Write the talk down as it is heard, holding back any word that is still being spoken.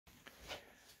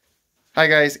Hi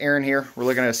guys, Aaron here. We're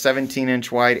looking at a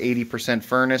 17-inch wide 80%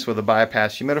 furnace with a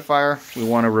bypass humidifier. We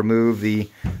want to remove the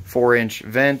 4-inch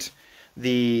vent.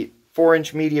 The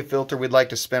 4-inch media filter we'd like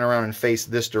to spin around and face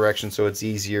this direction so it's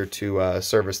easier to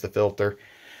service the filter.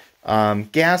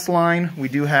 Gas line, we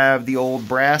do have the old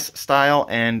brass style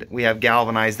and we have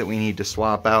galvanized that we need to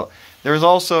swap out. There's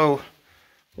also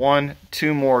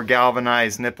two more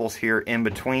galvanized nipples here in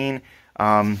between.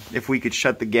 If we could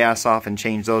shut the gas off and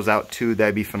change those out too,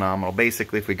 that'd be phenomenal.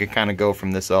 Basically, if we could kind of go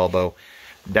from this elbow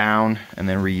down and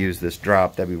then reuse this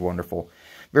drop, that'd be wonderful.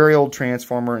 Very old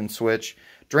transformer and switch.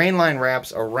 Drain line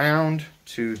wraps around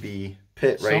to the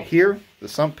pit right here, the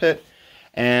sump pit.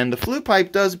 And the flue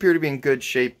pipe does appear to be in good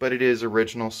shape, but it is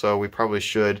original, so we probably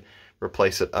should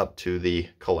replace it up to the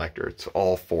collector. It's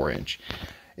all 4-inch.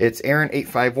 It's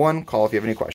Aaron851. Call if you have any questions.